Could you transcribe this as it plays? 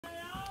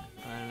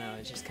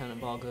it just kind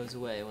of all goes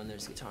away when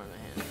there's a guitar in my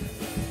hand.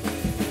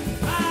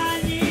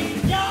 I need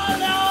your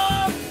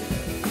love,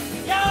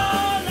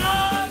 your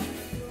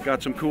love.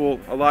 Got some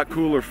a lot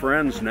cooler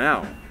friends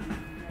now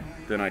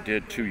than I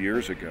did 2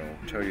 years ago.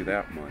 I'll tell you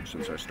that much,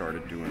 since I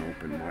started doing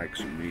open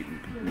mics and meeting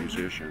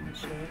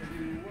musicians.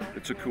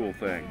 It's a cool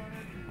thing.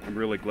 I'm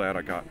really glad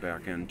I got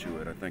back into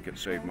it. I think it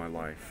saved my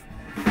life.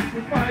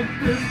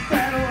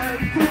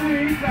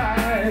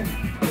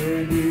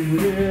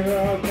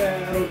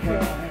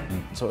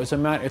 So it's a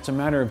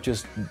matter of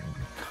just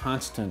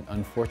constant,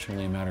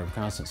 unfortunately, a matter of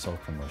constant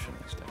self-promotion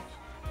these days.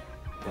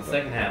 The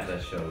second half of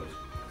that show was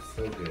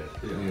so good.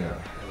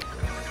 Yeah.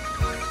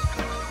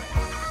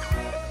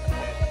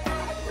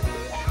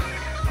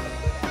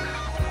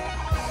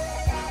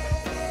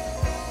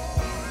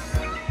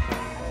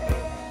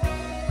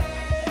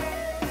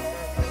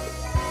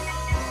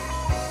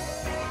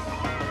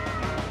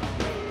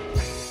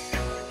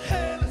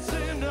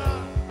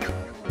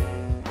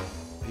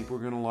 People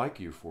are going to like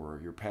you for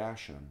your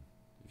passion.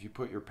 If you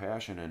put your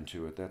passion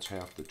into it, that's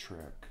half the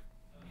trick.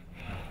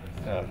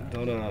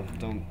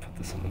 Don't put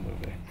this in the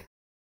movie.